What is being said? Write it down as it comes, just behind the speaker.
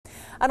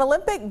An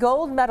Olympic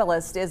gold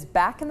medalist is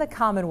back in the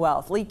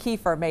Commonwealth. Lee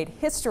Kiefer made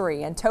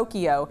history in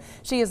Tokyo.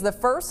 She is the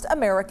first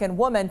American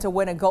woman to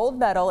win a gold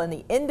medal in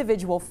the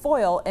individual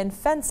foil in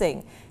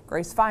fencing.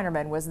 Grace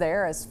Feinerman was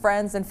there as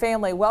friends and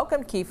family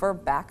welcomed Kiefer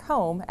back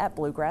home at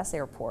Bluegrass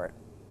Airport.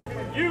 Lee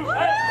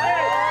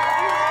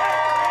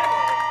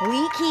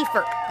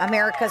Kiefer,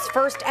 America's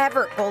first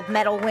ever gold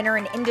medal winner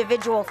in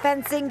individual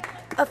fencing,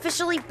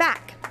 officially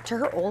back to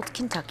her old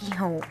Kentucky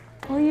home.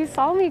 Well, you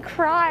saw me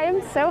cry.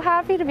 I'm so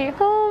happy to be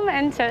home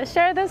and to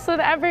share this with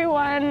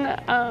everyone.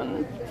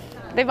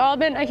 They've all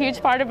been a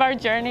huge part of our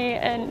journey,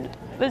 and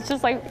it's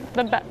just like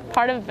the best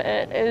part of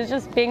it is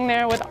just being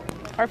there with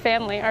our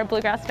family, our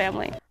Bluegrass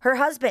family. Her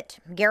husband,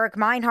 Garrick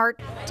Meinhardt,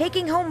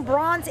 taking home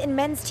bronze in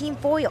men's team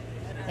foil,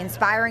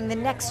 inspiring the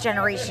next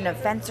generation of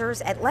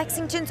fencers at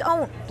Lexington's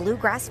own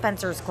Bluegrass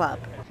Fencers Club.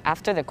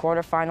 After the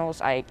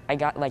quarterfinals, I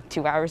got like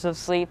 2 hours of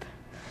sleep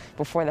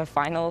before the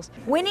finals.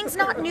 Winning's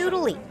not new to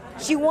Lee.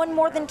 She won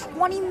more than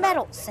 20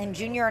 medals in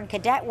junior and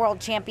cadet world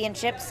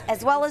championships,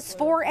 as well as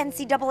 4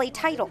 NCAA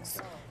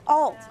titles,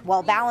 all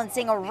while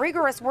balancing a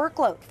rigorous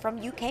workload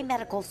from UK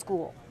medical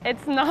school.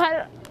 It's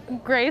not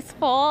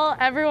graceful.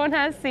 Everyone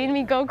has seen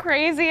me go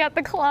crazy at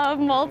the club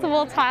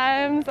multiple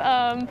times.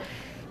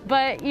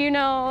 But you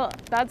know,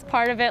 that's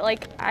part of it.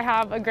 Like, I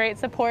have a great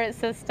support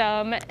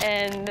system,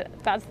 and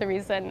that's the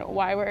reason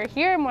why we're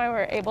here and why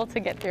we're able to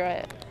get through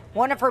it.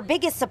 One of her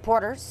biggest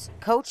supporters,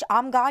 Coach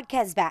Amgad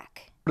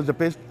Kezbak. The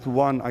best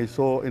one I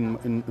saw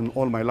in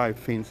all my life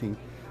fencing.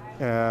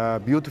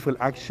 Beautiful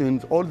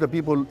actions. All the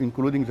people,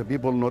 including the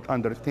people not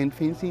understand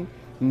fencing,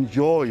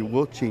 enjoy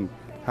watching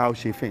how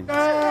she fences.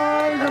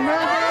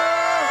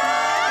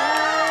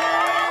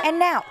 And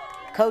now,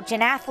 coach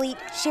and athlete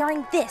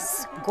sharing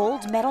this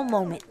gold medal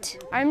moment.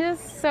 I'm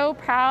just so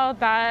proud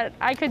that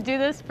I could do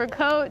this for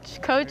Coach.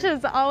 Coach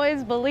has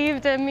always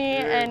believed in me,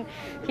 and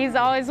he's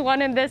always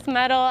wanted this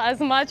medal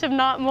as much, if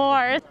not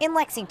more. In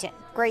Lexington,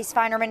 Grace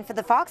Feinerman for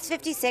the Fox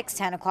 56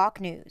 10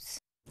 o'clock news.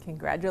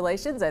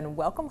 Congratulations and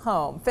welcome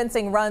home.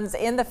 Fencing runs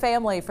in the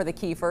family for the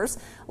Kiefers.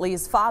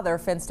 Lee's father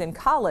fenced in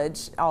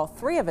college. All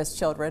 3 of his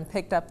children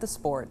picked up the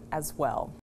sport as well.